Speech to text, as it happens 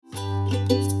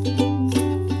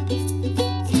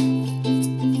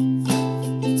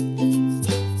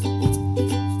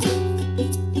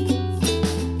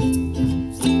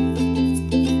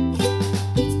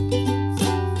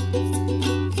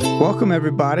Welcome,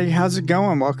 everybody. How's it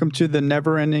going? Welcome to the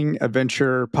Never Ending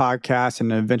Adventure Podcast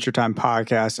and Adventure Time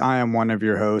Podcast. I am one of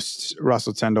your hosts,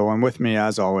 Russell Tyndall, and with me,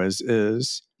 as always,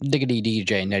 is Diggity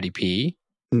DJ Nettie P.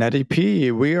 Nettie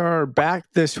P. We are back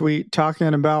this week we're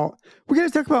going to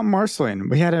talk about Marcy.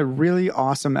 We had a really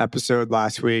awesome episode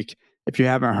last week. If you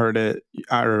haven't heard it,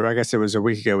 or I guess it was a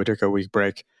week ago, we took a week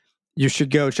break. You should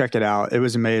go check it out. It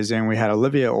was amazing. We had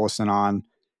Olivia Olson on.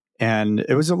 And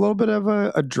it was a little bit of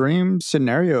a dream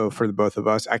scenario for the both of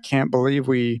us. I can't believe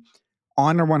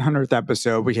on our 100th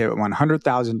episode, we hit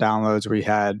 100,000 downloads. We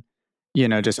had,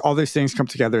 just all these things come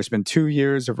together. It's been 2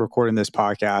 years of recording this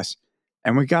podcast.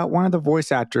 And we got one of the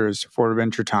voice actors for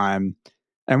Adventure Time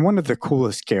and one of the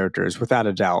coolest characters, without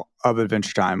a doubt, of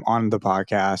Adventure Time on the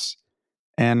podcast.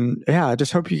 And yeah, I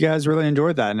just hope you guys really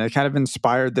enjoyed that. And it kind of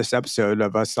inspired this episode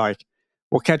of us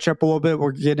we'll catch up a little bit. We'll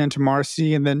get into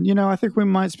Marcy. And then, I think we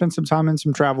might spend some time in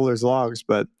some Traveler's Logs.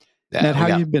 But, Ned,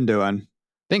 how you been doing?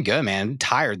 Been good, man.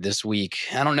 Tired this week.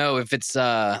 I don't know if it's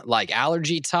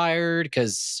allergy tired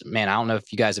because, man, I don't know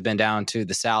if you guys have been down to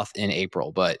the South in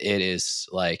April, but it is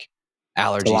like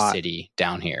allergy city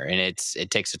down here. And it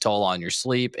takes a toll on your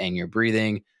sleep and your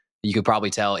breathing. You could probably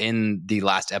tell in the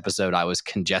last episode I was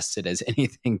congested as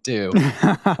anything too.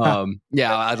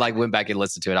 I went back and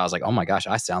listened to it. I was like, oh my gosh,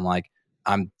 I sound like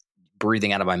I'm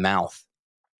breathing out of my mouth.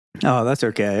 Oh, that's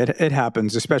okay. It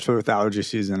happens, especially with allergy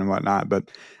season and whatnot.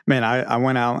 But man, I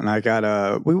went out and I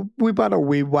got we bought a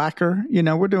weed whacker.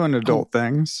 We're doing adult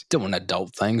things. Doing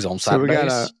adult things on Saturdays. So we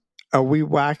got a weed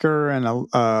whacker and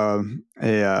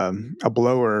a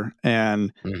blower,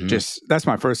 and just that's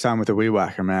my first time with a weed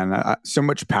whacker, man. So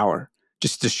much power,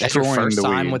 just destroying the weeds. That's your first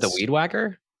time with a weed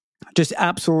whacker? Just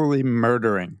absolutely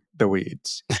murdering the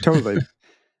weeds. Totally.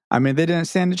 I mean, they didn't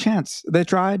stand a chance. They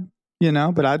tried,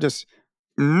 but I just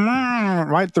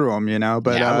right through them,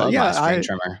 But yeah, I love my string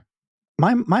trimmer.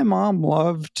 My mom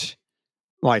loved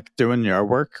doing yard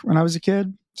work when I was a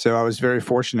kid, so I was very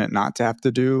fortunate not to have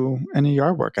to do any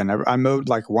yard work. I mowed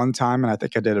one time, and I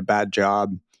think I did a bad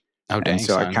job. Oh, dang!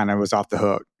 So I kind of was off the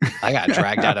hook. I got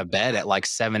dragged out of bed at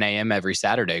 7 a.m. every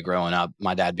Saturday growing up.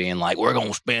 My dad being like, "We're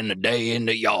gonna spend the day in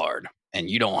the yard, and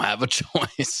you don't have a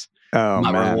choice." Oh,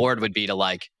 my reward would be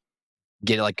to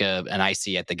get an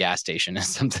icy at the gas station or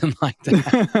something like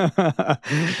that.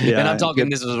 And I'm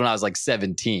talking, this was when I was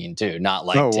 17 too, not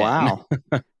 10. Wow.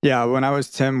 Yeah, when I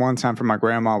was 10, one time for my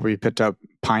grandma, we picked up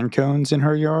pine cones in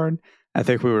her yard. I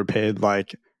think we were paid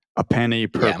a penny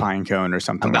per pine cone or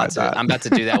something like that. I'm about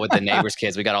to do that with the neighbors'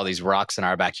 kids. We got all these rocks in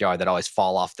our backyard that always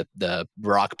fall off the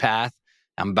rock path.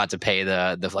 I'm about to pay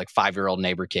the 5-year-old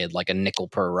neighbor kid a nickel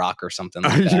per rock or something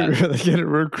like that. Are you really going to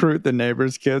recruit the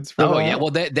neighbors' kids for that? Oh, yeah. Well,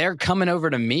 they're coming over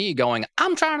to me going,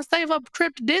 I'm trying to save up a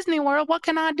trip to Disney World. What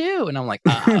can I do? And I'm like,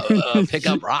 pick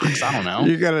up rocks. I don't know.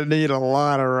 You're going to need a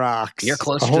lot of rocks. You're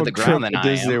closer to the ground than I am.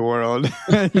 Disney World.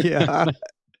 Yeah.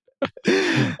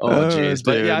 Jeez.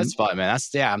 But yeah, it's fun, man.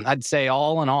 I'd say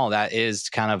all in all, that is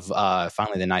kind of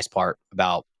finally the nice part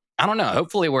about, I don't know,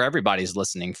 hopefully where everybody's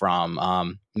listening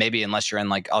from, maybe unless you're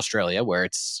in Australia where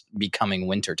it's becoming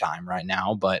winter time right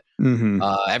now, but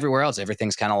everywhere else,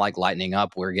 everything's kind of lightening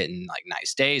up. We're getting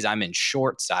nice days. I'm in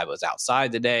shorts. I was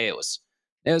outside today. It was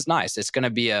nice. It's going to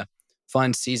be a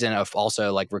fun season of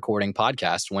also recording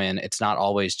podcasts when it's not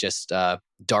always just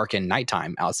dark and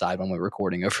nighttime outside when we're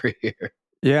recording over here.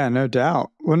 Yeah, no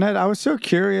doubt. Well, Ned, I was so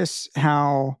curious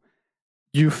how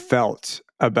you felt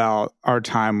about our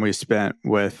time we spent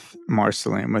with Marcy,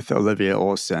 with Olivia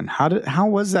Olson. How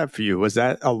was that for you? Was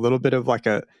that a little bit of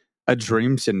a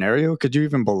dream scenario? Could you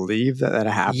even believe that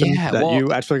happened? Yeah, that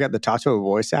you actually got to talk to a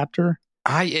voice actor?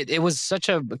 It was such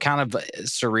a kind of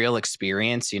surreal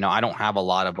experience. I don't have a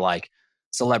lot of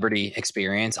celebrity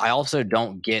experience. I also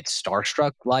don't get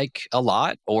starstruck a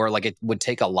lot, or it would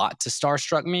take a lot to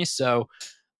starstruck me. So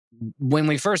when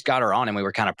we first got her on and we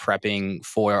were kind of prepping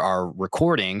for our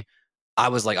recording, I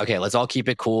was like, okay, let's all keep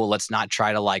it cool. Let's not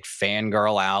try to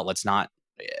fangirl out.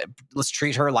 Let's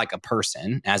treat her like a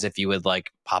person, as if you would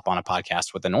pop on a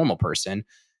podcast with a normal person.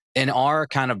 And our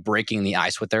kind of breaking the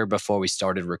ice with her before we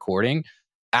started recording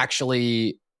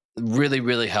actually really,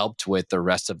 really helped with the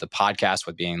rest of the podcast,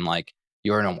 with being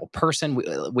you're a normal person.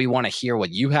 We want to hear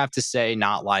what you have to say,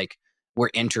 not we're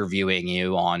interviewing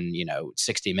you on,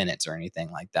 60 Minutes or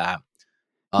anything like that.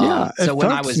 Yeah, it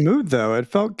felt smooth, though. It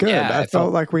felt good. Yeah, I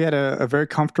felt like we had a very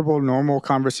comfortable, normal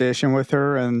conversation with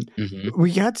her. And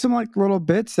we had some little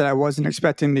bits that I wasn't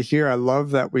expecting to hear. I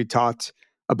love that we talked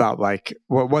about like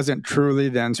what wasn't truly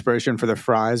the inspiration for the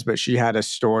fries, but she had a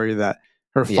story that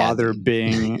her father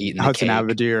being eating the Hudson cake.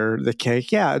 Abadir, the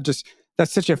cake. Yeah, just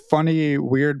that's such a funny,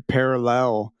 weird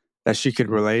parallel that she could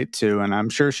relate to. And I'm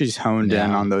sure she's honed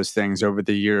in on those things over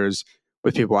the years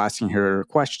with people asking her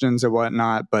questions and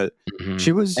whatnot. But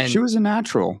she was a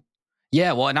natural.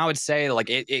 Yeah, well, and I would say like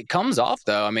it comes off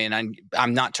though. I mean,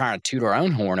 I'm not trying to toot our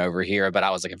own horn over here, but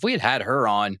I was like, if we had her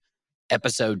on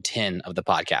episode 10 of the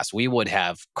podcast, we would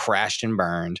have crashed and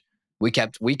burned. We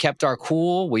kept our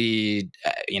cool. We,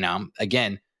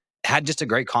 again, had just a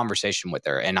great conversation with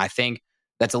her, and I think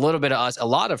that's a little bit of us, a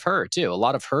lot of her too, a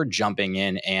lot of her jumping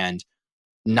in and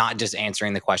not just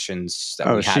answering the questions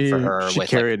that we had for her. She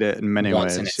carried it in many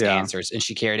ways, answers, and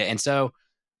she carried it. And so,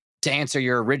 to answer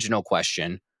your original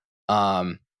question,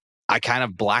 I kind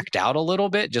of blacked out a little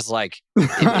bit, just like in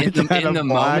the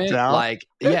moment. Out. Like,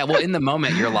 yeah, well, in the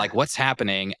moment, you're like, what's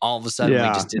happening? All of a sudden, we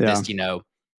just did this,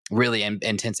 really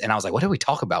intense. And I was like, what did we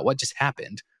talk about? What just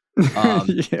happened? So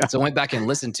I went back and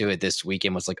listened to it this week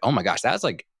and was like, oh my gosh, that was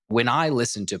like when I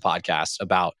listen to podcasts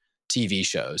about TV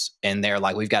shows and they're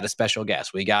like, we've got a special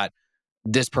guest. We got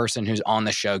this person who's on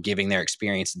the show giving their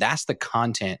experience. That's the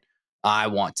content I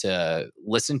want to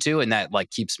listen to, and that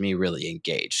like keeps me really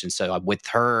engaged. And so with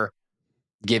her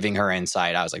giving her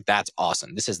insight, I was like, that's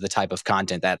awesome. This is the type of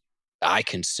content that I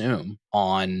consume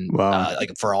on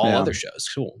like for all other shows.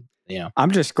 Cool.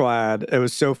 I'm just glad. It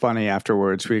was so funny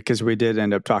afterwards because we did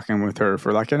end up talking with her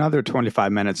for like another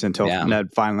 25 minutes until Ned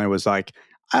finally was like,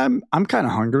 I'm kind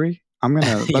of hungry. I'm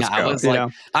gonna let's go. I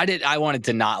was I wanted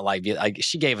to not like be like,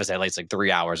 she gave us at least like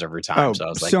 3 hours of her time. Oh, so I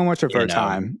was like, so much of her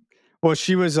time. Well,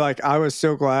 she was like, I was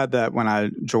so glad that when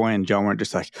I joined, Joe weren't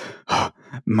just like, oh,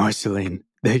 Marceline,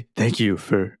 thank you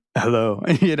for hello.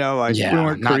 We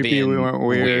weren't creepy, we weren't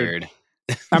weird.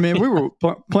 I mean, we were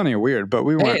plenty of weird, but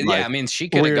we weren't. I mean, she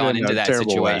could have gone into that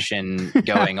situation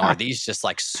going, are these just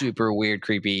like super weird,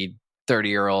 creepy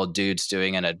 30-year-old dudes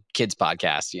doing in a kids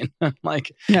podcast?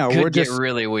 We're just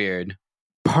really weird.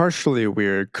 Partially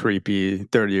weird, creepy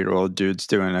 30-year-old dudes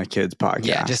doing a kids podcast.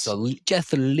 Yeah, just a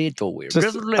little weird.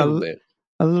 Just a little bit.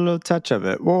 A little touch of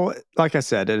it. Well, like I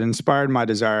said, it inspired my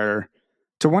desire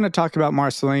to want to talk about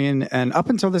Marceline. And up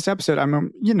until this episode,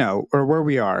 or where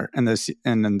we are in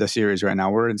the series right now.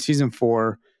 We're in season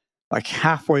 4, like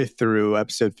halfway through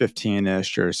episode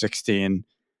 15-ish or 16.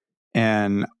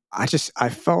 And I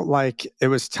felt like it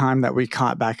was time that we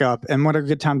caught back up. And what a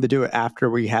good time to do it after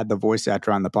we had the voice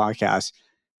actor on the podcast.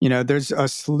 There's a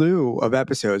slew of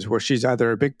episodes where she's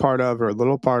either a big part of or a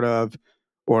little part of,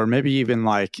 or maybe even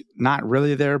like not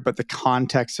really there, but the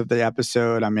context of the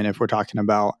episode. I mean, if we're talking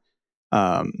about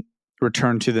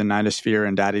Return to the Nightosphere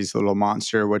and Daddy's Little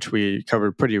Monster, which we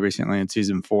covered pretty recently in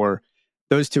season 4,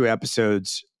 those 2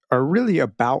 episodes are really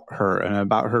about her and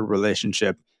about her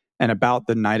relationship and about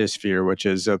the Nightosphere, which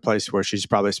is a place where she's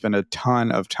probably spent a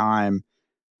ton of time.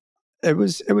 It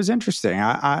was interesting.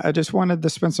 I just wanted to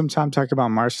spend some time talking about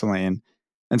Marceline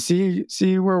and see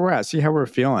where we're at, see how we're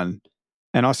feeling,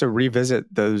 and also revisit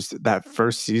that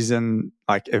first season,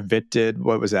 like Evicted.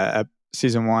 What was that?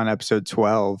 Season 1, episode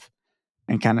 12,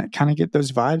 and kind of get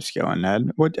those vibes going.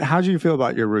 Ned, how do you feel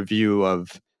about your review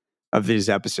of these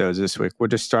episodes this week? We'll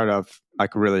just start off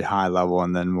like really high level,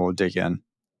 and then we'll dig in.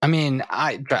 I mean,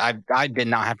 I did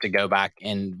not have to go back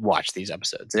and watch these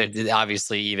episodes.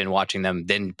 Obviously, even watching them,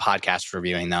 then podcast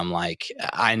reviewing them, like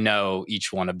I know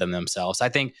each one of them themselves. I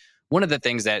think one of the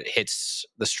things that hits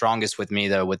the strongest with me,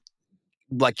 though, with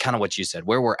like kind of what you said,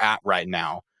 where we're at right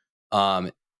now,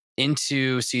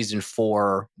 into season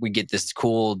 4, we get this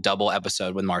cool double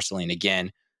episode with Marceline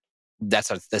again. That's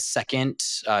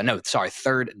the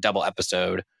third double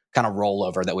episode kind of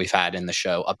rollover that we've had in the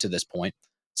show up to this point.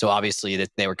 So obviously that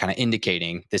they were kind of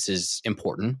indicating this is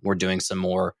important. We're doing some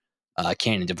more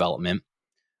canon development.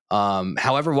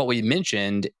 However, what we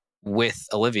mentioned with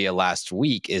Olivia last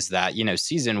week is that,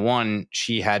 season 1,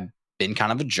 she had been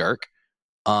kind of a jerk.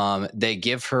 They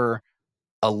give her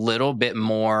a little bit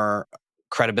more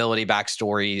credibility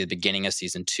backstory at the beginning of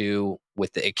season 2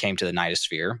 with It Came to the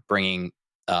Nightosphere, bringing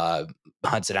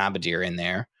Hudson Abadir in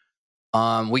there.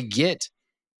 We get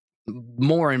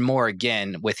more and more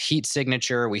again with Heat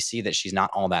Signature. We see that she's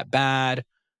not all that bad.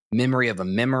 Memory of a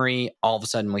Memory. All of a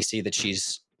sudden, we see that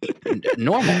she's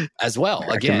normal as well.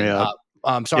 Again,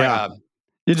 I'm sorry. Yeah.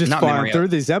 You're just flying through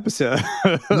these episodes.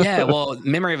 Yeah, well,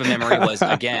 Memory of a Memory was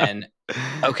again.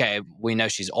 Okay, we know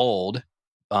she's old,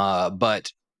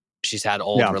 but she's had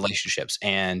old relationships,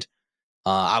 and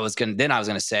I was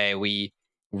gonna say we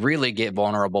really get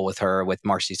vulnerable with her with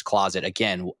Marcy's Closet.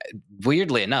 Again,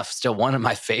 weirdly enough, still one of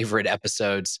my favorite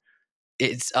episodes.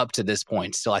 It's up to this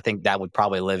point. Still, I think that would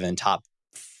probably live in top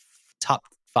top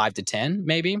 5 to 10,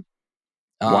 maybe.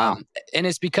 Wow. And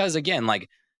it's because, again, like,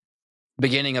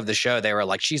 beginning of the show, they were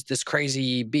like, she's this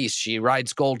crazy beast. She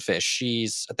rides goldfish.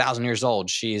 She's 1,000 years old.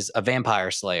 She's a vampire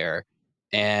slayer.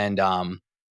 And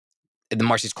in the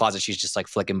Marcy's closet, she's just like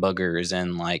flicking boogers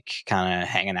and like kind of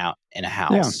hanging out in a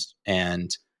house. And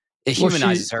it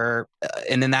humanizes her.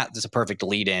 And then that is a perfect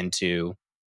lead in to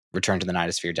Return to the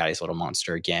Nightosphere, Daddy's Little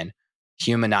Monster again.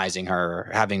 Humanizing her,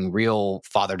 having real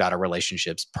father-daughter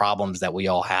relationships, problems that we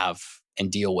all have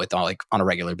and deal with on a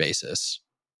regular basis.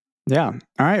 Yeah.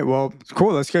 All right. Well,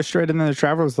 cool. Let's go straight into the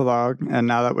Traveler's Log. And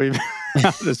now that we've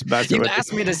just you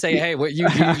asked me to say, hey, what you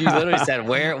literally said,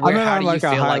 where how do you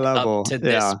feel like level, up to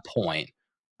this point?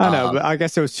 I know, but I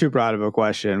guess it was too broad of a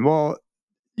question. Well,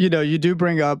 you do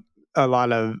bring up a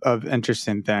lot of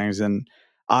interesting things, and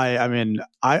I mean,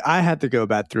 I had to go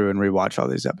back through and rewatch all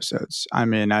these episodes. I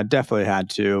mean, I definitely had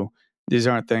to. These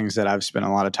aren't things that I've spent a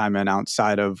lot of time in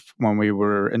outside of when we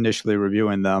were initially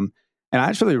reviewing them. And I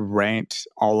actually ranked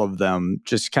all of them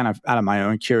just kind of out of my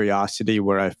own curiosity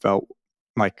where I felt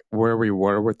like where we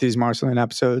were with these Marceline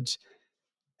episodes.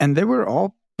 And they were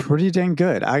all pretty dang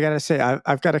good. I got to say,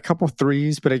 I've got a couple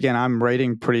threes, but again, I'm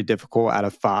rating pretty difficult out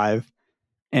of 5.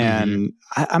 And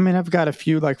I mean, I've got a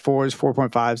few like 4s,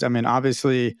 4.5s. I mean,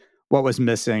 obviously, what was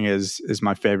missing is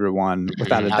my favorite one,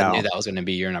 without a doubt. I knew that was going to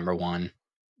be your number 1.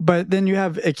 But then you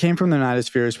have It Came from the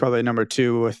Nightosphere is probably number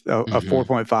 2 with a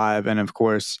 4.5. And of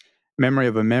course, Memory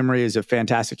of a Memory is a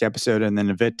fantastic episode. And then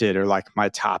Evicted are like my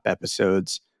top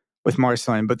episodes with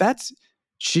Marceline. But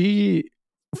she,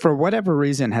 for whatever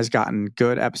reason, has gotten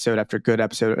good episode after good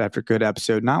episode after good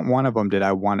episode. Not one of them did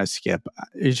I want to skip.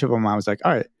 Each of them I was like,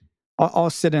 all right,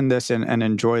 I'll sit in this and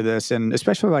enjoy this. And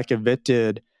especially like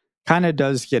Evicted kind of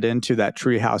does get into that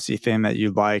treehousey theme that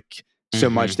you like so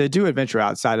much. They do adventure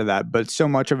outside of that, but so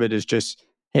much of it is just,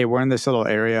 hey, we're in this little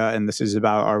area and this is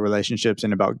about our relationships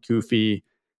and about goofy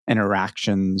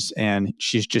interactions. And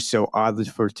she's just so oddly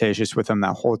flirtatious with him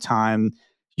that whole time.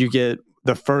 You get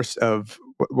the first of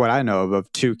what I know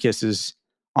of 2 kisses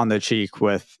on the cheek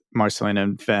with Marceline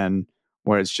and Finn,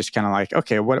 where it's just kind of like,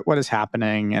 okay, what is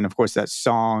happening? And of course, that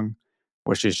song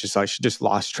where she's just like, she just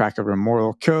lost track of her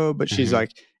moral code, but she's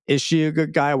like, is she a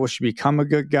good guy? Will she become a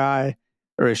good guy?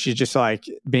 Or is she just like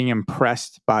being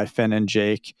impressed by Finn and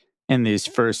Jake in these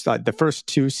the first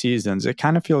 2 seasons? It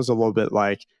kind of feels a little bit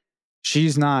like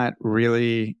she's not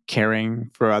really caring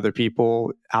for other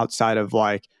people outside of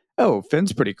like, oh,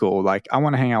 Finn's pretty cool. Like, I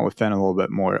want to hang out with Finn a little bit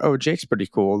more. Oh, Jake's pretty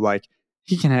cool. Like,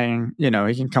 he can hang,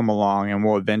 he can come along and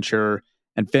we'll adventure.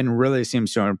 And Finn really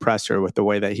seems to impress her with the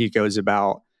way that he goes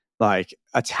about like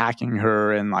attacking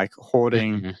her and like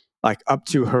holding like up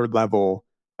to her level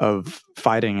of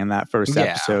fighting in that first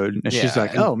episode. And she's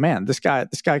like, oh man, this guy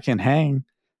can hang.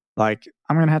 Like,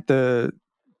 I'm going to have to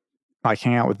like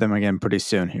hang out with them again pretty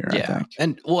soon here, I think.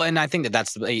 And I think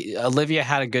that's Olivia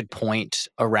had a good point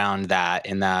around that,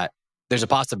 in that there's a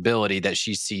possibility that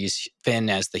she sees Finn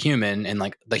as the human and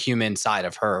like the human side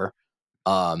of her,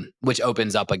 which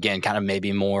opens up again kind of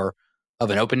maybe more of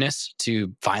an openness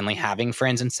to finally having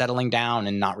friends and settling down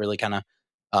and not really kind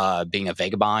of being a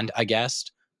vagabond, I guess.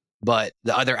 But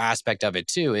the other aspect of it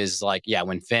too is like,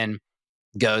 when Finn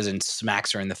goes and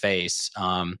smacks her in the face,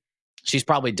 she's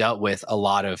probably dealt with a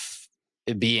lot of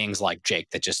beings like Jake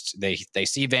that just they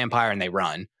see vampire and they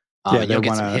run. You'll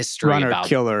get some history about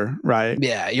killer, right?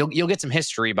 Yeah, you'll get some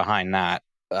history behind that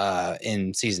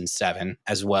in season 7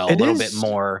 as well. A little bit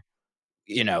more,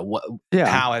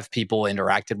 how have people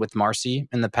interacted with Marcy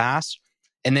in the past?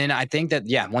 And then I think that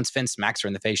once Finn smacks her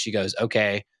in the face, she goes,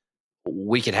 okay,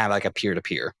 we could have like a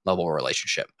peer-to-peer level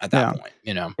relationship at that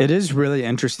point. It is really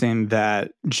interesting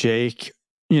that Jake,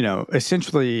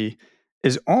 essentially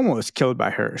is almost killed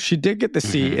by her. She did get to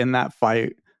see in that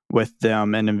fight with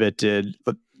them and Evicted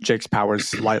Jake's powers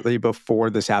slightly before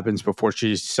this happens, before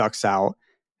she sucks out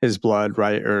his blood,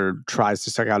 right? Or tries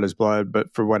to suck out his blood.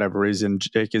 But for whatever reason,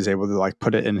 Jake is able to like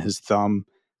put it in his thumb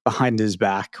behind his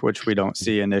back, which we don't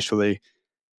see initially.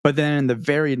 But then in the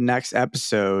very next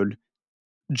episode,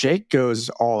 Jake goes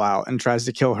all out and tries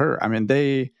to kill her. I mean,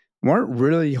 they weren't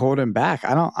really holding back.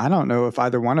 I don't know if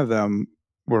either one of them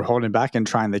were holding back and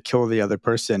trying to kill the other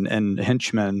person. And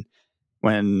Henchman,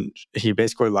 when he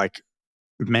basically like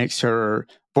makes her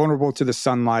vulnerable to the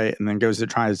sunlight and then goes to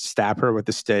try and stab her with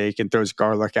the stake and throws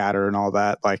garlic at her and all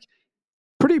that, like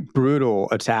pretty brutal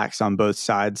attacks on both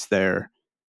sides there.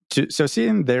 So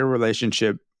seeing their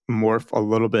relationship morph a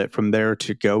little bit from there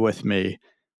to Go With Me,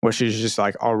 where she's just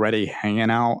like already hanging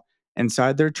out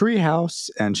inside their treehouse,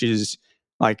 and she's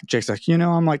like, Jake's like,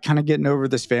 I'm like kind of getting over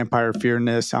this vampire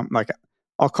fearness. I'm like,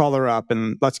 I'll call her up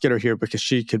and let's get her here because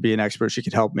she could be an expert. She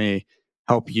could help me.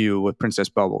 help you with Princess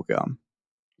Bubblegum.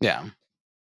 Yeah.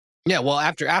 Yeah, well,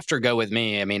 after Go With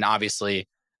Me, I mean, obviously,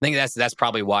 I think that's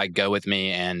probably why Go With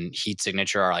Me and Heat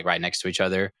Signature are like right next to each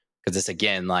other, because it's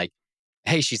again like,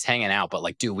 hey, she's hanging out, but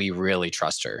like, do we really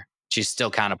trust her? She's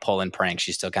still kind of pulling pranks.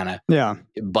 She's still kind of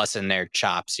busting their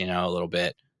chops, a little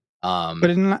bit.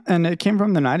 And it came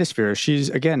from the Nightosphere. She's,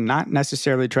 again, not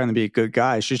necessarily trying to be a good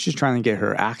guy. She's just trying to get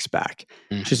her axe back.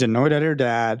 Mm-hmm. She's annoyed at her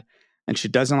dad, and she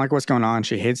doesn't like what's going on.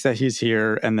 She hates that he's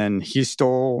here. And then he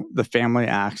stole the family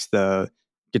axe, the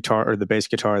guitar or the bass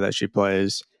guitar that she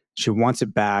plays. She wants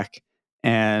it back.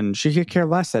 And she could care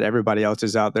less that everybody else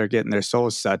is out there getting their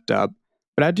souls sucked up.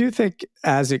 But I do think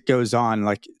as it goes on,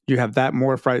 like you have that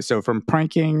more fight. So from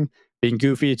pranking, being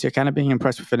goofy, to kind of being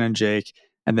impressed with Finn and Jake.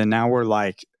 And then now we're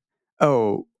like,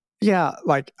 oh, yeah,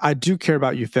 like I do care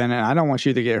about you, Finn, and I don't want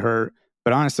you to get hurt.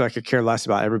 But honestly, I could care less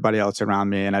about everybody else around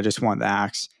me, and I just want the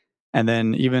axe. And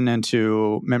then even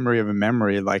into Memory of a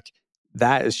Memory, like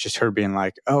that is just her being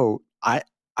like, oh, I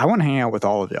want to hang out with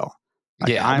all of y'all.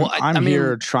 Like, yeah, I'm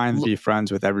here trying to be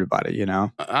friends with everybody,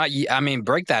 I mean,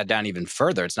 break that down even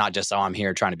further. It's not just, I'm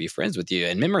here trying to be friends with you.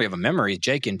 In Memory of a Memory,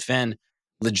 Jake and Finn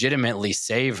legitimately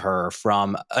save her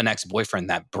from an ex-boyfriend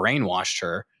that brainwashed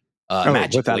her,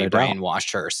 magically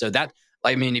brainwashed her. So that,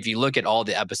 I mean, if you look at all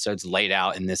the episodes laid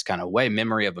out in this kind of way,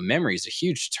 Memory of a Memory is a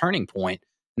huge turning point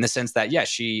in the sense that, yeah,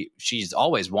 she's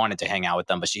always wanted to hang out with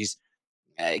them, but she's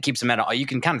keeps them at, you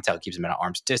can kind of tell, keeps them at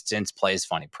arm's distance, plays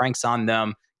funny pranks on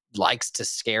them, likes to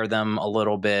scare them a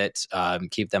little bit,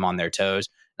 keep them on their toes.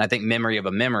 And I think Memory of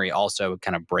a Memory also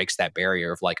kind of breaks that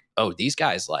barrier of like, oh, these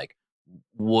guys like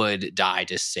would die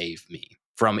to save me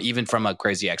from a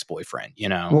crazy ex-boyfriend,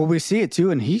 Well, we see it too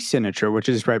in Heat Signature, which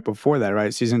is right before that,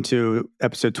 right? Season 2,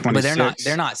 episode 26. But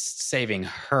they're not saving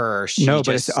her. No,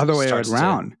 but it's the other way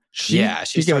around. She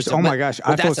goes, oh my gosh,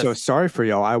 I feel so sorry for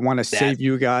y'all. I want to save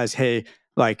you guys. Hey,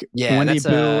 like Wendy, Boo,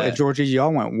 and Georgie,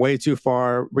 y'all went way too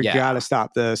far. We got to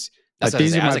stop this. Like,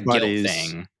 these are my buddies. Guilt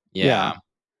thing. Yeah.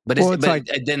 But it's like,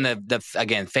 then the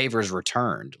again, favors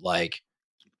returned. Like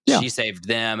she saved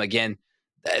them again.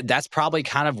 That's probably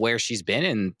kind of where she's been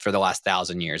in for the last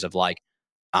 1,000 years of like,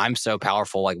 I'm so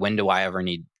powerful. Like, when do I ever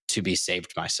need to be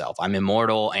saved myself? I'm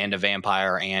immortal and a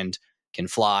vampire and can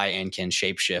fly and can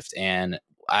shapeshift and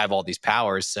I have all these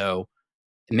powers. So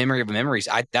Memory of Memories,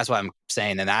 that's what I'm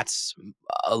saying. And that's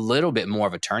a little bit more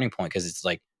of a turning point because it's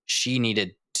like she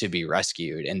needed to be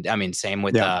rescued. And I mean, same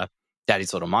with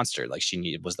Daddy's Little Monster. Like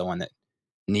was the one that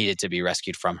needed to be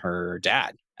rescued from her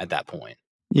dad at that point.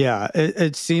 Yeah,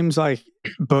 it seems like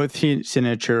both Heat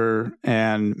Signature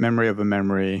and Memory of a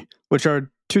Memory, which are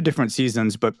 2 different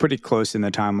seasons, but pretty close in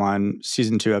the timeline,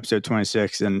 season 2, episode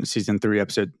 26 and season 3,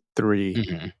 episode 3.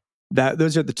 Mm-hmm.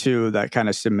 Those are the 2 that kind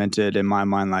of cemented in my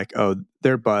mind, like, oh,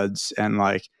 they're buds and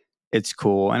like, it's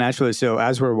cool. And actually, so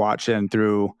as we're watching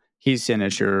through Heat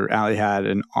Signature, Allie had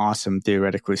an awesome,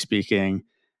 theoretically speaking,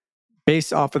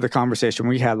 based off of the conversation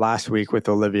we had last week with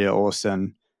Olivia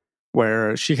Olson,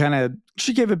 where she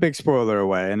gave a big spoiler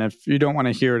away. And if you don't want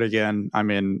to hear it again, I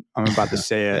mean, I'm about to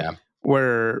say it,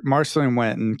 where Marceline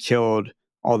went and killed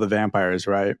all the vampires,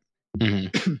 right?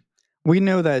 Mm-hmm. We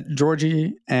know that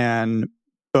Georgie and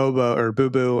Boba or Boo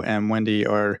Boo and Wendy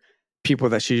are people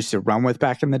that she used to run with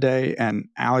back in the day. And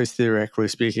Allie's, theoretically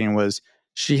speaking, was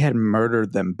she had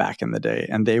murdered them back in the day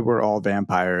and they were all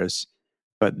vampires.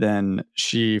 But then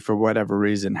she, for whatever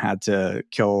reason, had to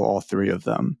kill all 3 of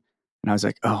them. And I was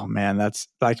like, oh man, that's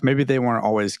like, maybe they weren't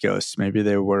always ghosts. Maybe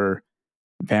they were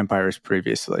vampires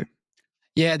previously.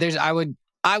 Yeah,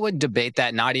 I would debate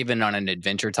that, not even on an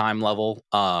Adventure Time level,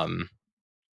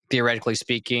 theoretically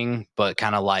speaking, but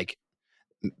kind of like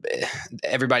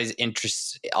everybody's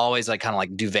interest always like kind of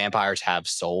like, do vampires have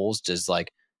souls? Is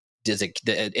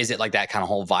it like that kind of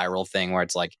whole viral thing where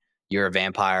it's like you're a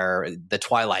vampire, the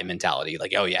Twilight mentality,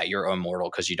 like, oh yeah, you're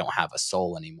immortal because you don't have a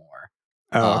soul anymore.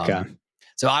 Oh, okay.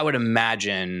 So I would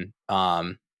imagine,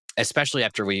 especially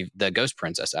after the Ghost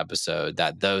Princess episode,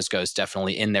 that those ghosts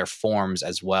definitely in their forms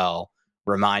as well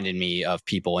reminded me of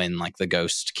people in like the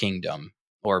Ghost Kingdom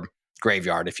or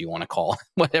Graveyard, if you want to call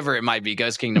whatever it might be,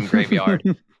 Ghost Kingdom Graveyard.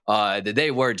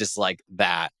 They were just like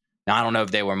that. Now I don't know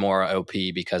if they were more OP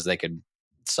because they could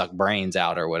suck brains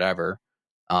out or whatever.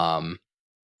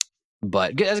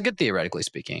 But as good theoretically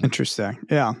speaking. Interesting.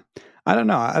 Yeah. I don't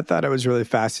know. I thought it was really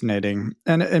fascinating.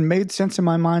 And it made sense in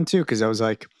my mind too, because I was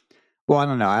like, well, I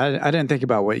don't know. I didn't think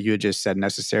about what you had just said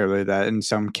necessarily, that in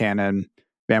some canon,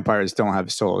 vampires don't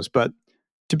have souls. But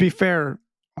to be fair,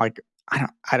 like,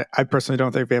 I personally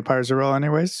don't think vampires are real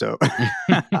anyways. So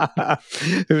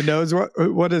who knows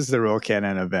what is the real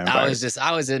canon of vampires?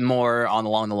 I was more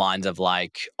along the lines of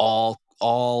like all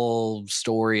all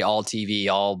story, all TV,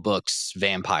 all books,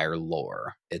 vampire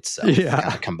lore itself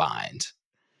kind of combined.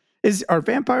 Are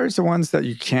vampires the ones that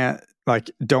you can't, like,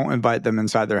 don't invite them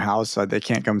inside their house? Like, they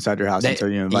can't come inside your house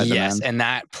until you invite them in? Yes, and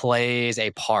that plays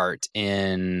a part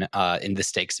in the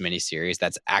Stakes miniseries.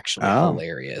 That's actually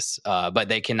hilarious. But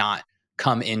they cannot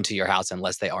come into your house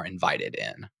unless they are invited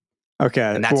in.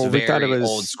 Okay. And that's very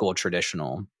old school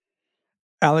traditional.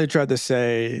 Allie tried to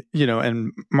say,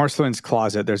 in Marceline's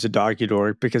closet, there's a doggy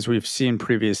door, because we've seen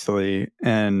previously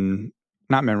in,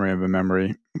 not Memory of a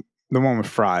Memory, the one with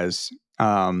Fries,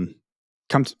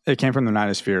 it came from the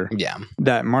Nightosphere. Yeah.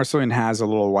 That Marceline has a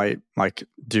little white, like,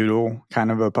 doodle,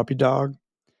 kind of a puppy dog.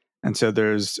 And so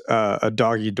there's a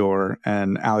doggy door,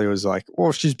 and Allie was like,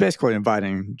 well, she's basically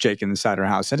inviting Jake inside her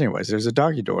house anyways. There's a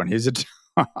doggy door, and he's a dog.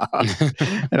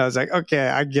 And I was like, okay,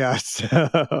 I guess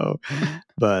so.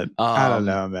 But I don't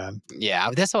know, man.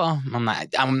 Yeah, that's all.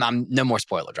 I'm no more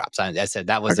spoiler drops. I said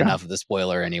that was enough of the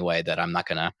spoiler anyway, that I'm not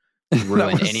going to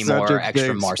ruin any more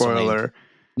extra Marceline.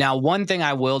 Now, one thing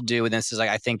I will do, and this is, like,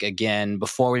 I think, again,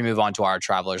 before we move on to our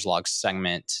Traveler's Log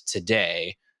segment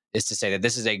today, is to say that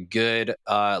this is a good,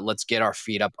 let's get our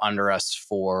feet up under us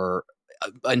for,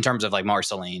 in terms of, like,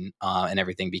 Marceline and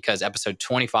everything, because episode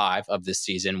 25 of this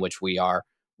season, which we are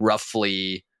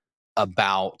roughly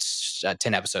about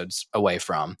 10 episodes away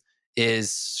from,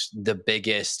 is the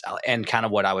biggest, and kind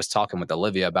of what I was talking with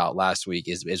Olivia about last week,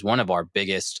 is one of our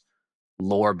biggest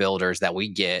lore builders that we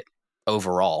get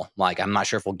overall. Like, I'm not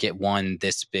sure if we'll get one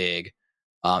this big.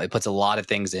 It puts a lot of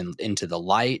things into the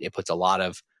light. It puts a lot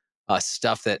of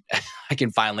stuff that I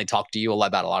can finally talk to you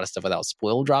about a lot of stuff without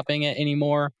spoil dropping it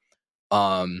anymore.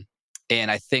 And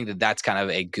I think that that's kind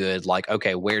of a good, like,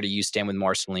 okay, where do you stand with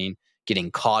Marceline?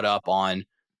 Getting caught up on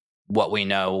what we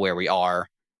know, where we are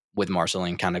with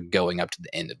Marceline, kind of going up to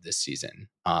the end of this season.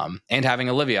 And having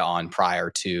Olivia on prior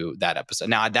to that episode.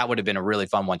 Now, that would have been a really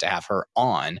fun one to have her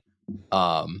on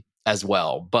as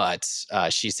well. But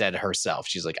she said herself,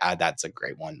 she's like, that's a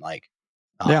great one, like,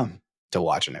 to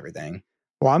watch and everything.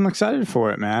 Well, I'm excited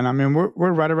for it, man. I mean,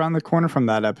 we're right around the corner from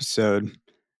that episode.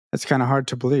 It's kind of hard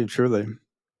to believe, truly.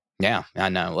 Yeah, I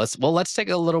know. Let's take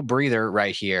a little breather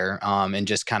right here, and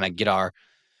just kind of get our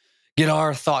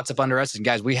thoughts up under us. And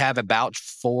guys, we have about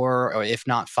 4, or if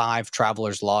not 5,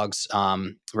 Traveler's Logs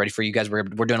ready for you guys. We're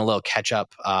doing a little catch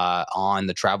up on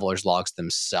the Traveler's Logs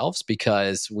themselves,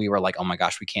 because we were like, oh my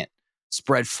gosh, we can't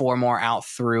spread 4 more out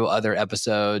through other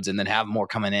episodes and then have more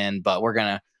coming in. But we're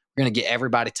gonna get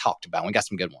everybody talked about. We got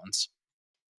some good ones.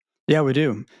 Yeah, we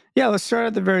do. Yeah, let's start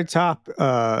at the very top.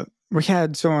 We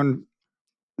had someone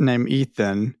named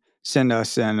Ethan send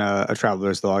us in a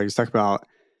Traveler's Log. He's talking about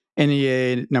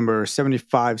NEA number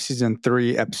 75, season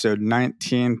 3, episode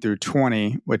 19 through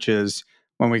 20, which is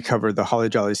when we covered the Holly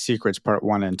Jolly Secrets part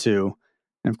 1 and 2.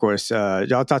 And of course,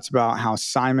 y'all talks about how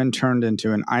Simon turned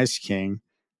into an Ice King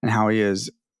and how he has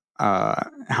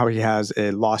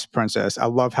a lost princess. I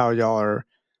love how y'all are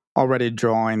already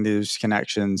drawing these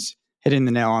connections, hitting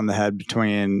the nail on the head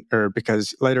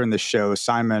because later in the show,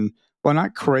 Simon, well,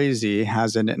 not crazy,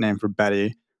 has a nickname for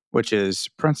Betty, which is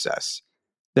Princess.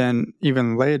 Then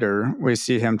even later, we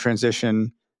see him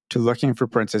transition to looking for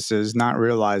princesses, not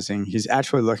realizing he's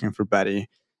actually looking for Betty.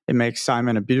 It makes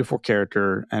Simon a beautiful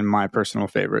character and my personal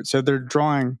favorite. So they're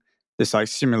drawing this, like,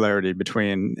 similarity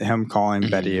between him calling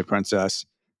Betty a princess,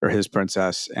 or his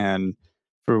princess, and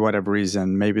for whatever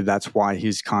reason, maybe that's why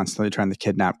he's constantly trying to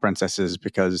kidnap princesses,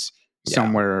 because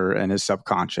somewhere in his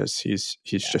subconscious, he's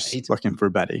looking for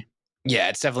Betty. Yeah,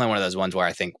 it's definitely one of those ones where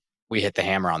I think we hit the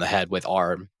hammer on the head with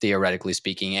our, theoretically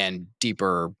speaking, and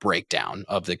deeper breakdown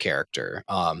of the character.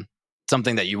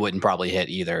 Something that you wouldn't probably hit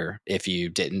either if you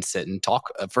didn't sit and talk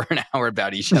for an hour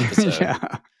about each episode.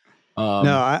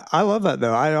 No, I love that,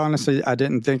 though. I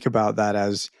didn't think about that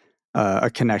as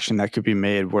a connection that could be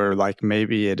made, where, like,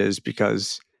 maybe it is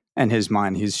because in his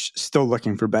mind he's still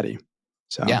looking for Betty.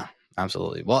 So yeah,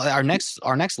 absolutely. Well, our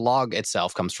next log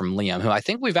itself comes from Liam, who I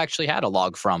think we've actually had a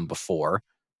log from before.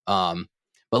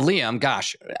 But Liam,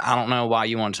 gosh, I don't know why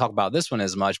you want to talk about this one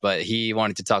as much, but he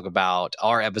wanted to talk about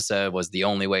our episode was The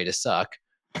Only Way to Suck.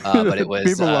 But it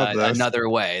was another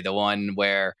way, the one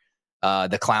where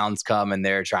the clowns come and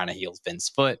they're trying to heal Finn's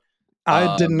foot.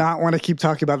 I did not want to keep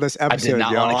talking about this episode,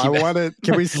 y'all.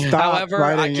 Can we stop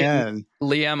writing in?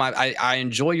 Liam, I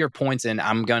enjoy your points, and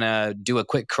I'm gonna do a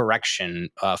quick correction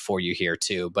for you here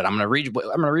too. But I'm gonna read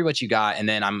what you got, and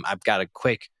then I've got a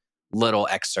quick little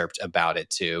excerpt about it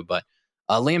too. But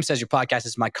Liam says your podcast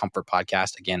is my comfort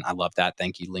podcast. Again, I love that.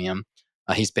 Thank you, Liam.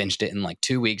 He's binged it in like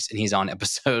 2 weeks, and he's on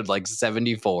episode like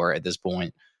 74 at this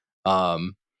point.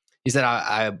 He said,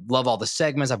 I love all the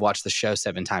segments. I've watched the show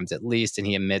 7 times at least, and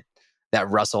he that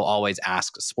Russell always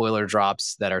asks spoiler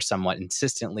drops that are somewhat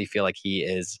insistently feel like he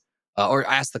is, or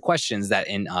asks the questions that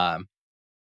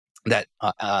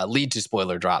lead to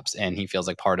spoiler drops, and he feels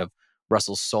like part of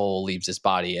Russell's soul leaves his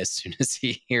body as soon as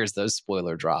he hears those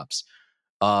spoiler drops.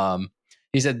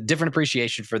 He said, different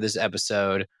appreciation for this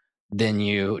episode than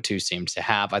you two seem to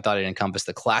have. I thought it encompassed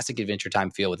the classic Adventure Time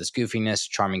feel with its goofiness,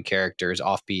 charming characters,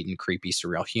 offbeat and creepy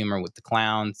surreal humor with the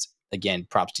clowns. Again,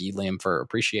 props to you, Liam, for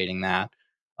appreciating that.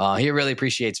 He really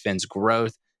appreciates Finn's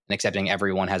growth and accepting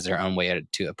everyone has their own way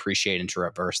to appreciate and to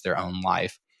reverse their own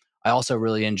life. I also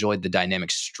really enjoyed the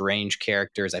dynamic, strange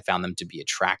characters. I found them to be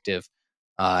attractive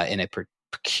in a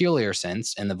peculiar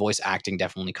sense, and the voice acting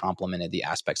definitely complemented the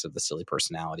aspects of the silly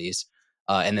personalities.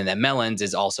 And then that Melons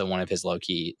is also one of his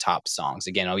low-key top songs.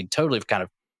 Again, we totally kind of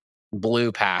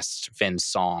blew past Finn's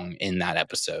song in that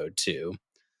episode too.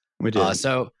 We did.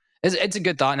 So it's a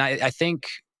good thought, and I think,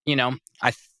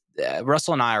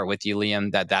 Russell and I are with you,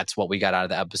 Liam, that's what we got out of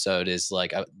the episode is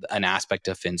like an aspect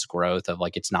of Finn's growth of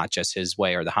like it's not just his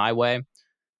way or the highway.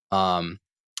 But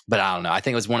I don't know. I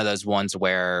think it was one of those ones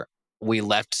where we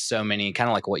left so many, kind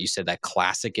of like what you said, that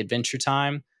classic Adventure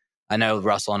Time. I know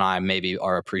Russell and I maybe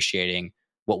are appreciating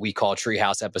what we call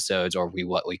treehouse episodes or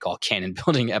what we call canon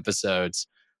building episodes.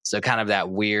 So kind of that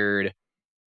weird,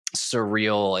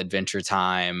 surreal Adventure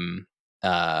Time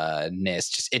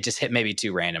ness. It just hit maybe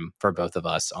too random for both of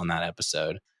us on that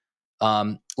episode.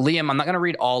 Liam, I'm not going to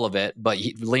read all of it, but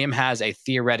Liam has a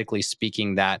theoretically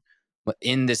speaking that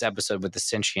in this episode with the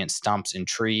sentient stumps and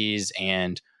trees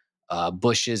and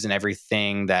bushes and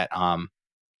everything that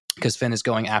because Finn is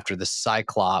going after the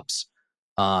Cyclops.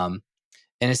 And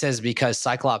it says because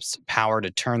Cyclops' power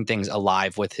to turn things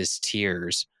alive with his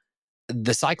tears.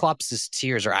 The Cyclops'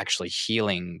 tears are actually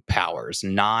healing powers,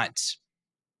 not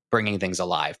bringing things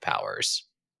alive powers.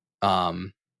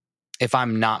 If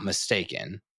I'm not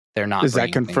mistaken, they're not. Is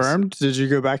that confirmed? Did you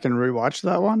go back and rewatch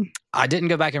that one? I didn't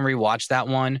go back and rewatch that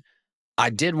one. I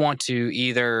did want to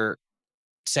either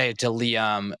say to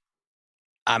Liam,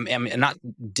 I'm not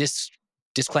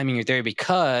disclaiming your theory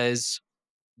because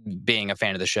being a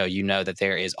fan of the show, you know that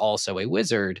there is also a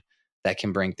wizard that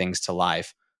can bring things to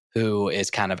life who is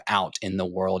kind of out in the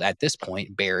world at this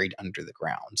point, buried under the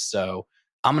ground. So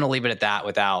I'm going to leave it at that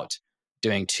without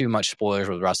doing too much spoilers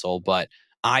with Russell. But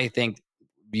I think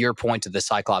your point to the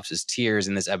Cyclops' tears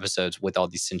in this episode with all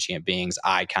these sentient beings,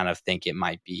 I kind of think it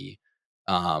might be,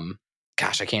 I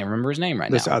can't remember his name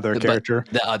right now. This other character.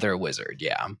 The other wizard,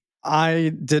 yeah.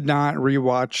 I did not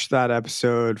rewatch that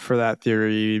episode for that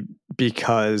theory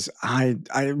because I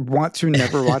want to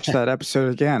never watch that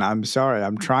episode again. I'm sorry.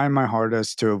 I'm trying my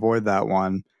hardest to avoid that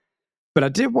one. But I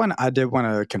did want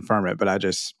to confirm it, but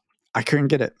I couldn't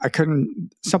get it.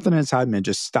 Something inside me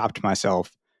just stopped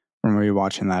myself from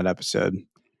rewatching that episode.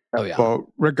 Oh yeah.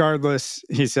 Well, regardless,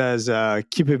 he says,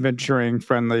 keep adventuring,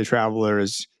 friendly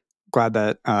travelers. Glad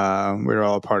that we're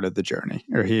all a part of the journey,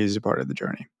 or he's a part of the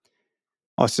journey.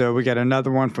 Also, we got another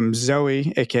one from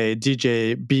Zoe, aka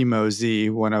DJ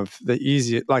BMOZ, one of the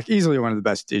easily one of the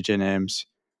best DJ names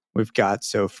we've got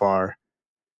so far.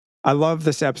 I love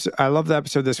this episode. I love the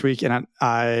episode this week, and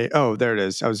there it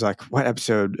is. I was like, what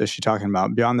episode is she talking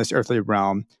about? Beyond This Earthly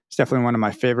Realm. It's definitely one of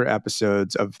my favorite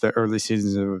episodes of the early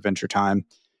seasons of Adventure Time.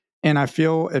 And I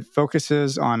feel it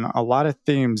focuses on a lot of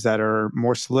themes that are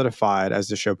more solidified as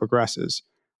the show progresses.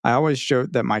 I always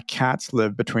joke that my cats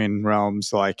live between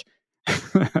realms, like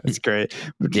it's great.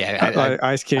 Yeah,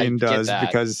 Ice King does,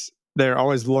 because they're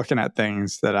always looking at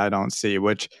things that I don't see,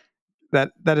 which that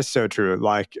is so true.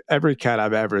 Like every cat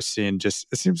I've ever seen, it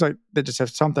seems like they just have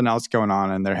something else going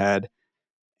on in their head,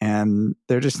 and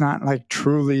they're just not like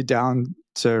truly down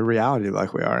to reality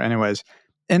like we are. Anyways,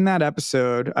 in that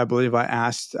episode, I believe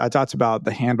I talked about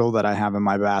the handle that I have in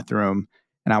my bathroom,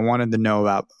 and I wanted to know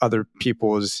about other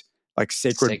people's like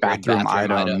sacred bathroom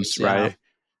items, right? Yeah.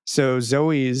 So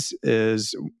Zoe's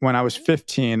is, when I was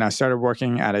 15, I started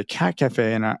working at a cat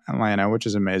cafe in Atlanta, which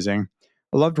is amazing.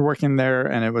 I loved working there,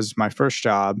 and it was my first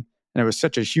job, and it was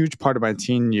such a huge part of my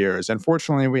teen years.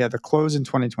 Unfortunately, we had to close in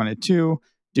 2022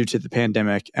 due to the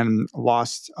pandemic and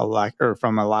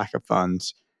from a lack of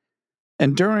funds.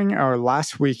 And during our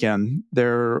last weekend,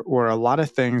 there were a lot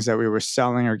of things that we were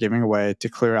selling or giving away to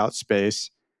clear out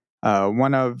space.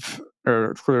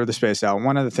 Clear the space out.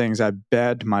 One of the things I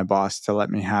begged my boss to let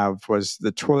me have was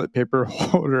the toilet paper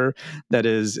holder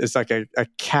it's like a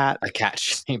cat. A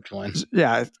cat-shaped one.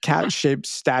 Yeah, cat-shaped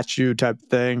statue type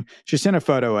thing. She sent a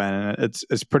photo in, and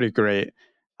it's pretty great.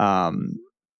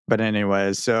 But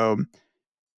anyways, so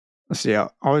let's see. I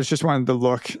always just wanted to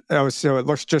look. So it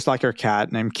looks just like her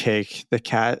cat named Cake. The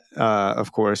cat,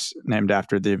 of course, named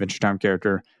after the Adventure Time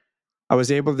character. I was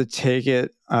able to take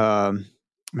it. Man,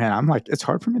 I'm like, it's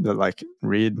hard for me to like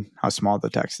read how small the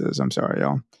text is. I'm sorry,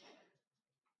 y'all.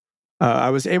 I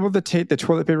was able to take the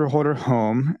toilet paper holder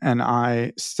home, and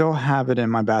I still have it in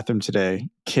my bathroom today.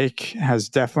 Cake has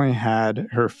definitely had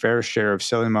her fair share of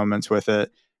silly moments with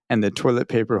it, and the toilet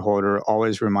paper holder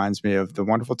always reminds me of the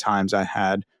wonderful times I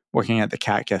had working at the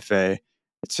cat cafe.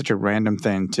 It's such a random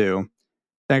thing, too.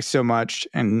 Thanks so much,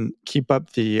 and keep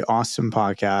up the awesome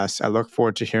podcast. I look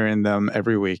forward to hearing them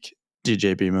every week.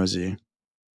 DJ B. Mosey.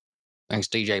 Thanks,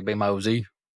 DJ B. Mosey.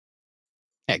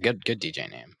 Yeah, good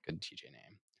DJ name. Good DJ name.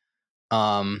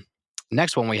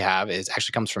 Next one we have is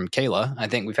actually comes from Kayla. I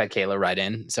think we've had Kayla write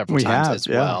in several times as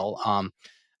well.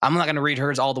 I'm not going to read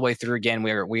hers all the way through again.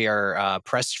 We are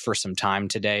pressed for some time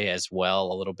today as well,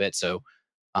 a little bit. So,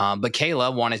 but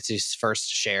Kayla wanted to first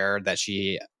share that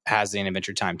she has an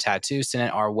Adventure Time tattoo. Sent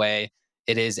it our way.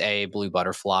 It is a blue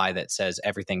butterfly that says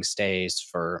 "Everything stays."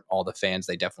 For all the fans,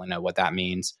 they definitely know what that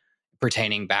means,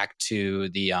 pertaining back to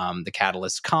the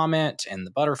Catalyst comment and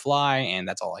the butterfly. And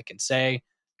that's all I can say,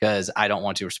 because I don't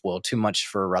want to spoil too much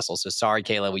for Russell. So sorry,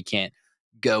 Kayla, we can't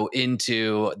go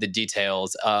into the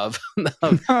details of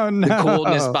the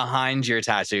coolness behind your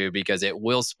tattoo, because it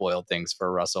will spoil things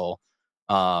for Russell.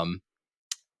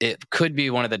 It could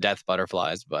be one of the death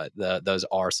butterflies, but those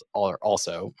are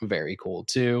also very cool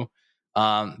too.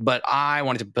 But I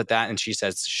wanted to put that, and she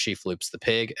says she floops the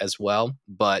pig as well.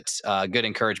 But good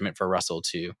encouragement for Russell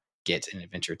to get an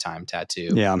Adventure Time tattoo.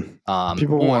 Yeah.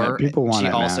 People want it. She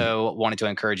also wanted to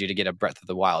encourage you to get a Breath of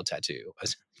the Wild tattoo,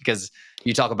 because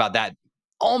you talk about that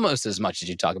almost as much as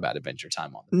you talk about Adventure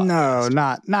Time on the podcast.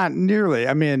 No, not nearly.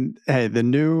 I mean, hey, the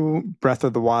new Breath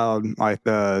of the Wild, like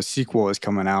the sequel, is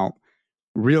coming out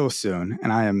real soon,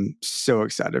 and I am so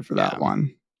excited for that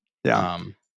one. Yeah.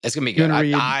 It's gonna be good.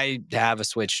 I have a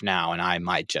Switch now, and I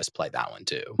might just play that one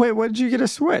too. Wait, what did you get a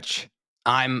Switch?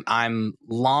 I'm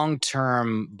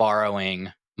long-term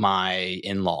borrowing my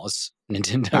in-laws'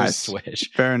 Nintendo Switch.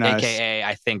 Very nice. AKA,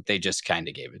 I think they just kind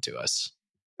of gave it to us.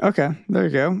 Okay, there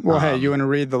you go. Well, hey, you want to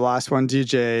read the last one,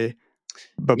 DJ?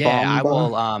 I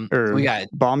will. We got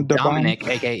Dominic, Bomb?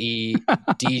 AKA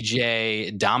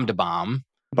DJ Dom da Bomb.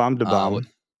 Bomb da Bomb.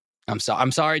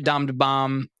 I'm sorry, Dom da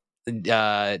Bomb.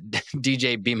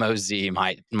 DJ BMO Z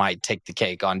might take the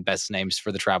cake on best names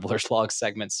for the Traveler's Log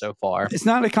segment so far. It's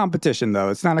not a competition, though.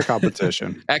 It's not a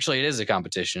competition. Actually, it is a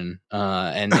competition,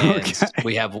 and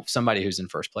we have somebody who's in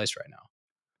first place right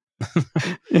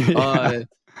now.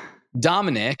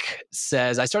 Dominic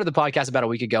says, I started the podcast about a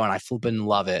week ago and I flippin'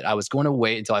 love it. I was going to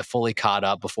wait until I fully caught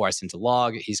up before I sent a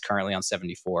log. He's currently on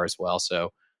 74 as well.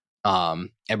 So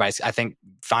everybody's, I think,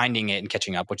 finding it and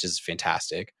catching up, which is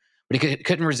fantastic. But he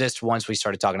couldn't resist once we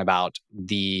started talking about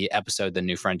the episode, The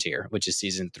New Frontier, which is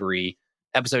season 3,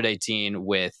 episode 18,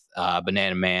 with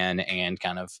Banana Man and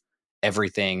kind of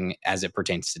everything as it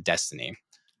pertains to Destiny.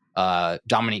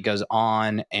 Dominique goes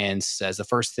on and says, the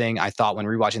first thing I thought when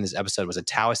rewatching this episode was a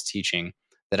Taoist teaching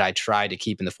that I try to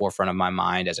keep in the forefront of my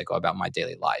mind as I go about my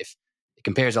daily life. It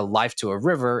compares a life to a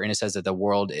river, and it says that the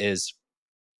world is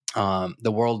I'm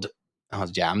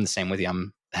the same with you.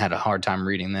 I had a hard time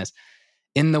reading this.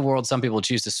 In the world, some people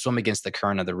choose to swim against the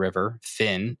current of the river,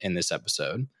 Finn, in this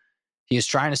episode. He is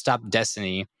trying to stop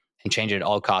Destiny and change it at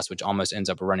all costs, which almost ends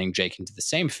up running Jake into the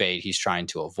same fate he's trying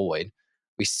to avoid.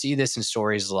 We see this in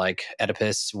stories like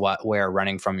Oedipus, where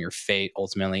running from your fate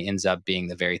ultimately ends up being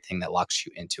the very thing that locks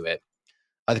you into it.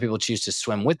 Other people choose to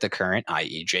swim with the current,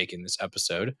 i.e. Jake in this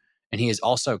episode, and he is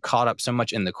also caught up so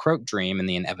much in the Croak dream and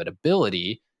the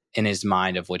inevitability in his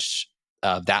mind of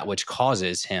that which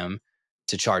causes him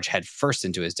to charge headfirst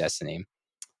into his destiny.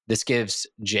 This gives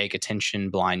Jake attention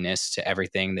blindness to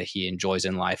everything that he enjoys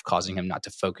in life, causing him not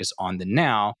to focus on the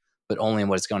now, but only on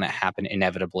what is going to happen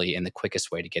inevitably in the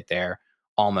quickest way to get there,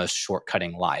 almost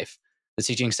shortcutting life. The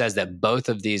teaching says that both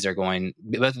of these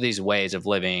ways of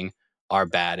living are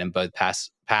bad, and both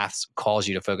paths calls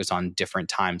you to focus on different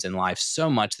times in life so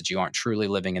much that you aren't truly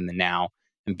living in the now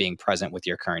and being present with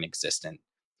your current existence.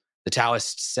 The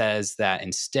Taoist says that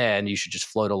instead you should just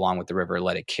float along with the river and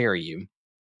let it carry you.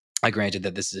 I granted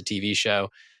that this is a TV show, and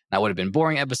that would have been a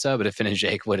boring episode, but if Finn and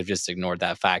Jake would have just ignored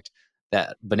that fact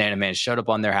that Banana Man showed up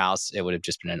on their house, it would have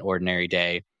just been an ordinary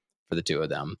day for the two of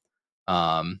them.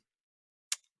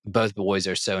 Both boys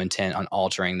are so intent on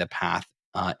altering the path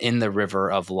in the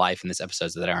river of life in this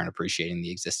episode that they aren't appreciating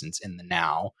the existence in the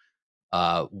now,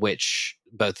 which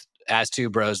both as two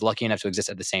bros lucky enough to exist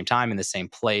at the same time in the same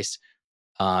place.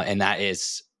 And that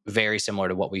is very similar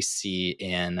to what we see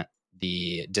in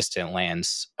the Distant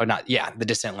Lands, the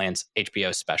Distant Lands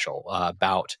HBO special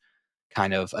about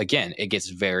kind of, again, it gets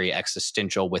very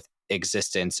existential with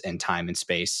existence and time and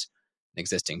space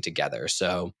existing together.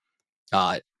 So,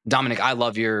 Dominic, I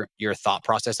love your thought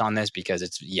process on this, because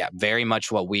it's very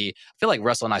much what I feel like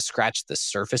Russell and I scratched the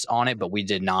surface on it, but we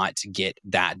did not get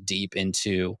that deep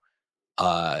into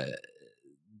the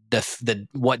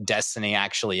what destiny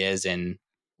actually is, and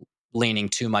leaning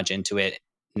too much into it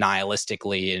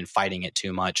nihilistically and fighting it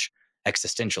too much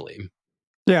existentially.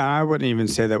 Yeah, I wouldn't even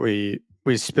say that we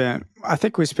spent. I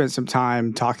think we spent some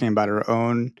time talking about our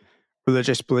own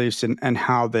religious beliefs and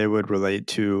how they would relate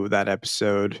to that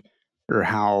episode, or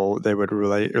how they would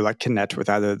relate or like connect with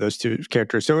either of those two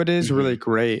characters. So it is really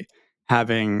great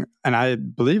having, and I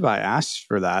believe I asked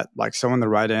for that, like someone to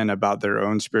write in about their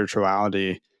own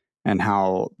spirituality and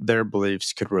how their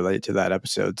beliefs could relate to that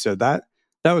episode. So that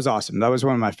was awesome. That was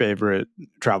one of my favorite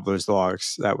Travelers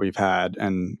Logs that we've had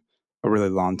in a really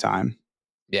long time.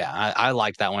 Yeah, I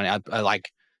like that one. I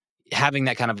like having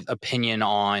that kind of opinion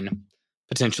on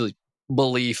potentially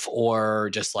belief, or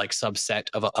just like subset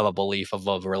of a belief of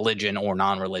a religion or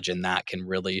non-religion that can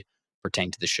really pertain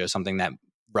to the show. Something that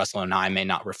Russell and I may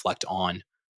not reflect on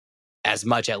as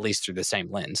much, at least through the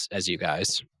same lens as you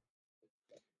guys.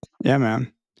 Yeah,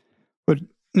 man. But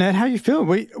Ned, how you feel?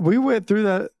 We went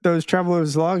through those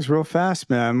Travelers Logs real fast,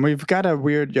 man. We've got a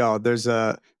weird, y'all. There's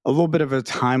a little bit of a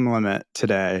time limit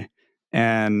today,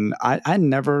 and I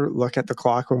never look at the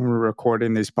clock when we're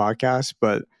recording these podcasts,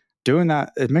 but doing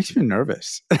that, it makes me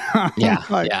nervous. Yeah,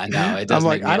 like, no, it does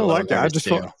make me I a don't little like it. nervous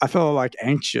too. I feel like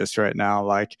anxious right now.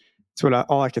 Like it's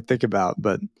all I could think about.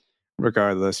 But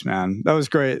regardless, man, that was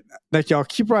great. Thank y'all.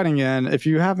 Keep writing in. If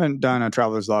you haven't done a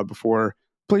Travelers Log before,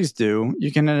 please do.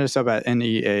 You can hit us up at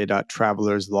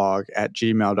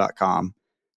nea.travelerslog@gmail.com.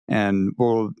 And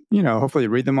we'll, hopefully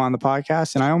read them on the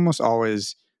podcast. And I almost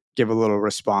always give a little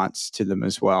response to them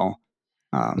as well.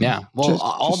 Yeah. Well,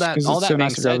 all that so being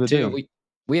nice to be able said, to too, do.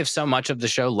 we have so much of the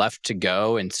show left to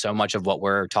go, and so much of what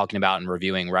we're talking about and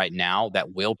reviewing right now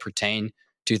that will pertain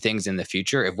to things in the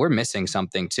future. If we're missing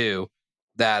something too,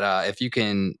 that if you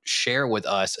can share with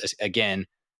us, again,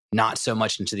 not so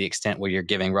much into the extent where you're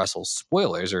giving Russell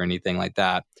spoilers or anything like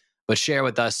that, but share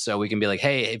with us so we can be like,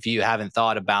 hey, if you haven't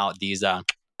thought about these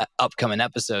upcoming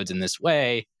episodes in this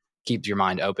way, keep your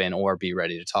mind open, or be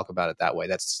ready to talk about it that way.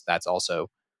 That's also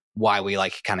why we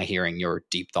like kind of hearing your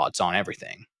deep thoughts on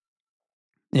everything.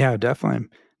 Yeah, definitely.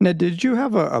 Now, did you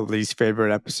have a least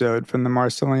favorite episode from the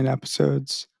Marceline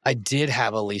episodes? I did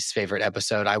have a least favorite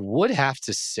episode. I would have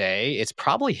to say it's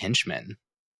probably Henchmen.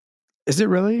 Is it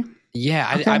really?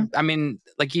 Yeah, Okay. I mean,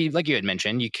 like you had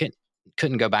mentioned, you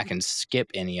couldn't go back and skip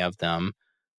any of them.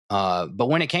 But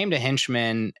when it came to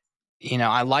Henchmen,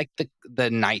 I like the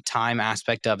nighttime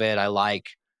aspect of it. I like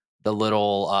the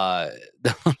little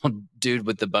the little dude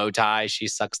with the bow tie. She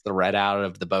sucks the red out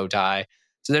of the bow tie.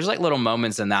 So there's like little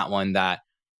moments in that one that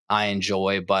I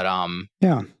enjoy. But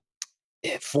yeah,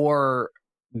 for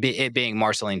it being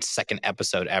Marceline's second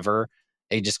episode ever,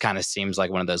 it just kind of seems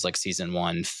like one of those like season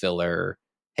one filler.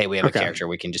 Hey, we have a character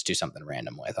we can just do something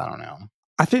random with. I don't know.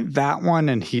 I think that one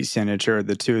and Heat Signature are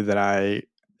the two that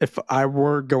if I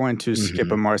were going to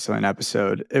skip a Marceline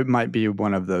episode, it might be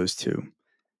one of those two.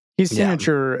 Heat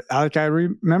Signature, like I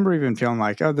remember even feeling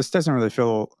like, oh, this doesn't really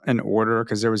feel in order,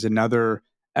 because there was another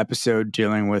episode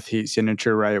dealing with Heat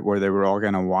Signature, right, where they were all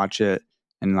going to watch it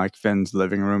in like Finn's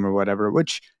living room or whatever,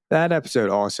 which that episode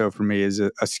also for me is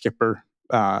a skipper.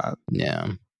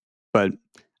 Yeah. But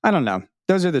I don't know.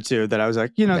 Those are the two that I was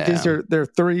like, they're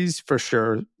threes for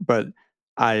sure, but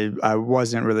I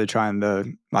wasn't really trying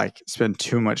to like spend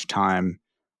too much time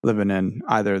living in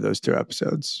either of those two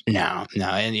episodes. No.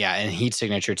 And Heat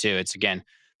Signature too. It's again, I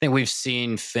think we've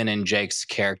seen Finn and Jake's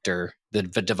character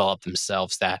that develop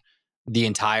themselves, that the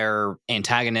entire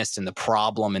antagonist and the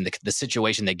problem and the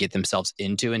situation they get themselves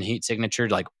into in Heat Signature,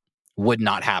 like, would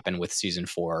not happen with season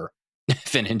 4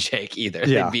 Finn and Jake either.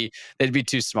 Yeah. They'd be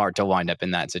too smart to wind up in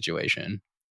that situation.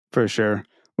 For sure.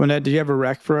 Well, Ned, do you have a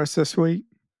rec for us this week?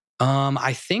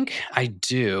 I think I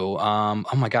do. Oh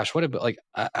my gosh, what about, like,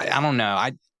 I don't know.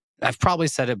 I've probably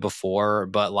said it before,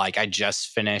 but like I just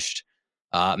finished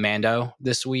Mando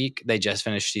this week. They just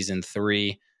finished season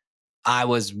 3. I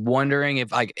was wondering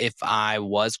if I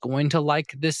was going to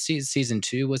like this season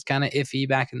 2 was kind of iffy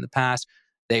back in the past.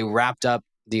 They wrapped up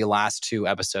the last 2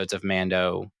 episodes of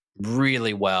Mando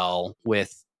really well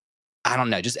with, I don't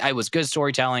know, just it was good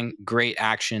storytelling, great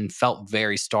action, felt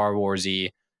very Star Warsy,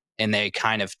 and they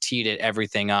kind of teed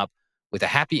everything up with a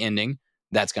happy ending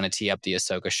that's going to tee up the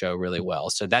Ahsoka show really well.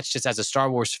 So that's just, as a Star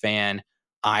Wars fan,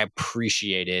 I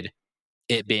appreciated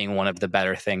it being one of the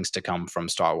better things to come from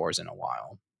Star Wars in a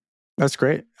while. That's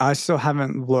great. I still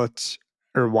haven't looked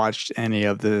or watched any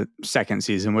of the second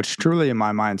season, which truly in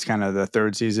my mind is kind of the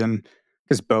third season,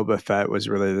 because Boba Fett was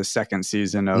really the second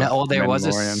season of No, well, there was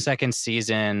a Mandalorian. second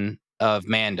season of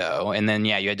Mando, and then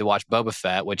you had to watch Boba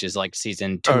Fett, which is like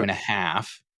season 2.5.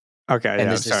 Okay,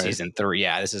 and this is season 3.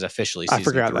 Yeah, this is officially season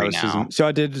 3 I forgot that was now. season. So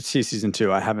I did see season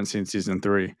 2. I haven't seen season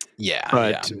 3. Yeah,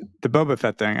 but the Boba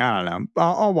Fett thing, I don't know.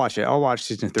 I'll watch it. I'll watch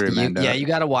season 3 of Mando. You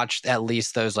got to watch at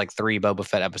least those like 3 Boba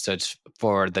Fett episodes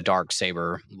for the dark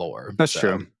saber lore. That's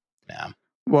true. Yeah.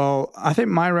 Well, I think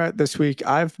my route this week,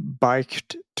 I've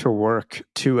biked to work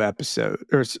 2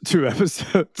 episodes. 2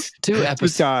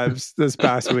 times this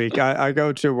past week. I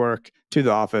go to work, to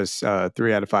the office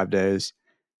 3 out of 5 days.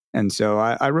 And so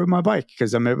I rode my bike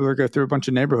because I'm able to go through a bunch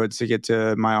of neighborhoods to get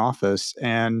to my office.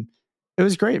 And it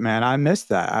was great, man. I missed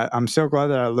that. I'm so glad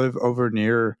that I live over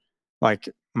near like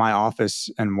my office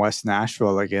in West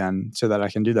Nashville again so that I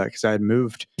can do that because I had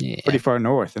moved pretty far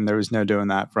north and there was no doing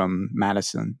that from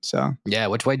Madison. So yeah,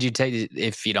 which way did you take,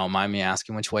 if you don't mind me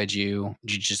asking, which way did you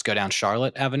just go down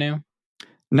Charlotte Avenue?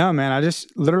 No, man, I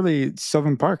just literally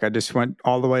Sylvan Park. I just went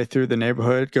all the way through the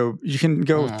neighborhood. You can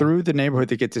go through the neighborhood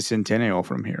to get to Centennial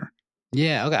from here.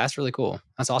 Yeah, okay, that's really cool.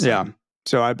 That's awesome. Yeah,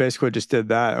 so I basically just did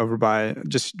that over by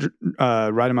just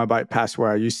riding my bike past where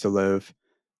I used to live,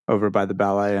 over by the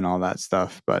ballet and all that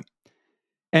stuff. But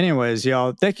anyways,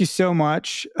 y'all, thank you so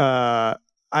much. I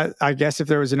guess if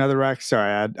there was another rec,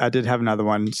 sorry, I did have another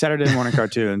one. Saturday morning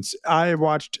cartoons. I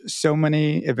watched so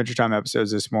many Adventure Time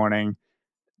episodes this morning,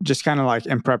 just kind of like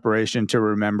in preparation to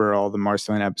remember all the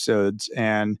Marceline episodes.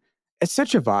 And it's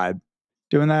such a vibe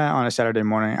doing that on a Saturday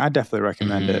morning. I definitely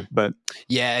recommend it. But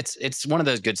yeah, it's one of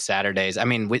those good Saturdays. I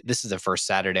mean, this is the first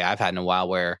Saturday I've had in a while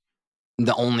where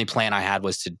the only plan I had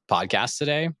was to podcast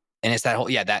today. And it's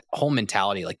that whole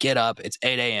mentality, like get up, it's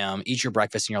 8 a.m., eat your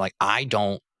breakfast. And you're like, I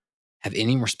don't have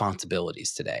any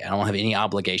responsibilities today. I don't have any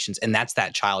obligations. And that's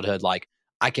that childhood, like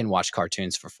I can watch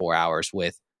cartoons for 4 hours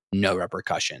with no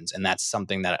repercussions. And that's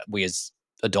something that we as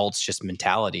adults, just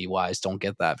mentality wise, don't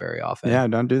get that very often. Yeah,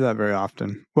 don't do that very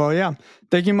often. Well, yeah.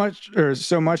 Thank you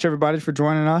so much, everybody, for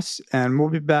joining us. And we'll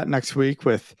be back next week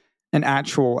with an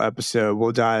actual episode.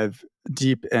 We'll dive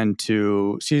deep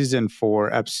into season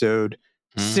 4, episode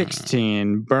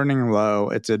 16, Burning Low.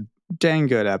 It's a dang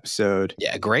good episode.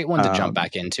 Yeah, great one to jump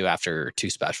back into after 2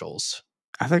 specials.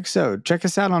 I think so. Check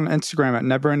us out on Instagram at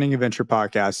Never Ending Adventure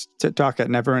Podcast, TikTok at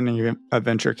Never Ending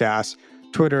Adventure Cast,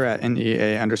 Twitter at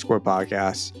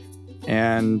NEA_podcast.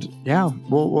 And yeah,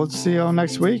 we'll see you all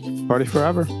next week. Party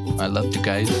forever. I love you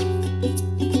guys.